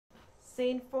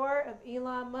Scene 4 of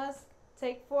Elon Musk.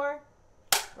 Take 4.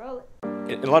 Roll it.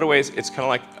 In a lot of ways, it's kind of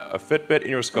like a Fitbit in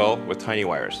your skull with tiny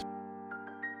wires.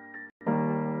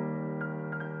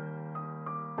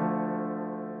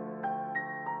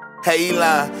 Hey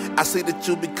Elon, I see that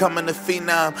you becoming a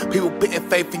phenom. People putting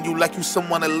faith in you like you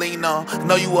someone to lean on. I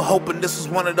know you were hoping this was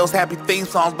one of those happy theme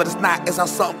songs, but it's not. It's how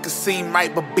something could seem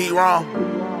right but be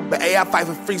wrong. But hey, I fight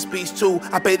for free speech too.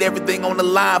 I paid everything on the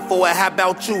line for it. How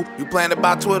about you? You playing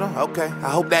about Twitter? Okay, I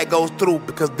hope that goes through,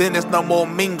 because then there's no more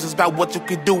memes. It's about what you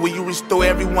can do when you restore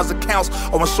everyone's accounts.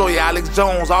 I wanna show you Alex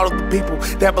Jones, all of the people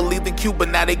that believed in Cuba,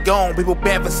 now they gone. People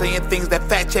banned for saying things that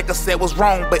fact checkers said was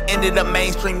wrong, but ended up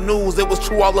mainstream news. It was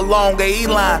true all along. Hey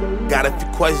Elon, got a few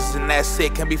questions and that's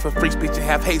it. Can be for free speech and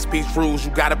have hate speech rules.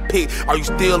 You gotta pick. Are you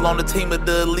still on the team of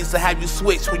the elites, or have you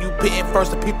switched? When you pitting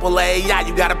first the people of AI,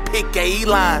 you gotta pick. Hey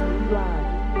Elon,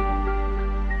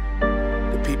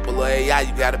 the people of AI,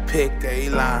 you gotta pick. Hey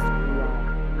Elon,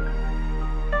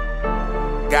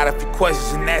 got a few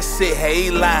questions and that's it. Hey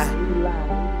Elon,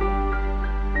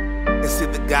 it's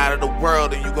the God of the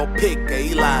world and you gon' pick.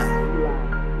 Hey Elon.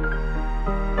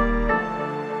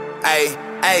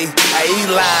 Hey,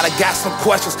 Elon, I got some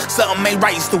questions. Something ain't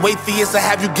right. It's the way theists, or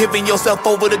have you given yourself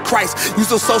over to Christ? You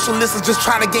so socialists are just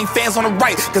trying to gain fans on the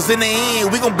right, cause in the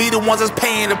end, we gon' be the ones that's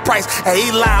paying the price. Hey,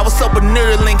 Elon, what's up with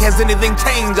Neuralink? Has anything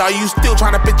changed? Are you still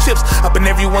trying to put chips up in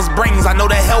everyone's brains? I know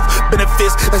the health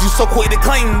benefits that you so quick to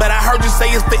claim, but I heard you say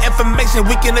it's the information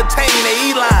we can obtain.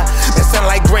 Hey, Elon, that sound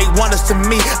like great wonders to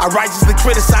me. I righteously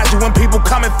criticize you when people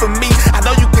coming for me. I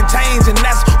know you can change, and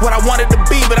that's what I wanted to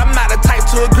be, but I'm not the type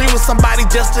to agree with somebody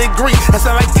just to agree. That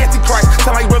sound like Antichrist,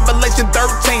 sound like Revelation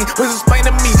 13. Please explain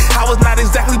to me how it's not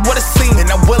exactly what it seems. And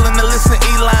I'm willing to listen,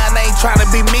 Elon, I ain't trying to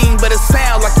be mean, but it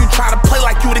sounds like you trying to play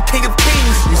like you the king of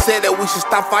kings. You said that we should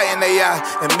stop fighting AI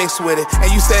and mix with it,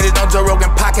 and you said it on Joe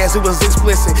Rogan podcast, it was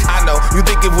explicit. I know, you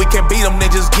think if we can beat them,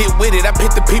 then just get with it. I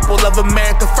picked the people of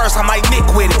America first, I'm like Nick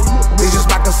with it. These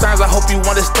just my concerns, I hope you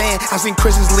understand. I've seen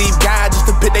Christians leave God just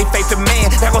to put their faith in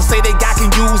man. They're gonna say that God can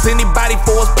use anybody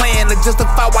for his plan to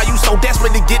justify why you so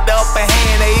desperate to get the upper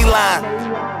hand. Elon,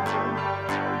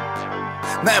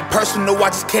 nothing personal, I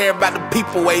just care about the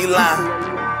people. Elon,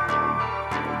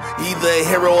 either a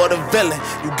hero or the villain,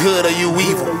 you good or you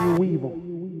evil.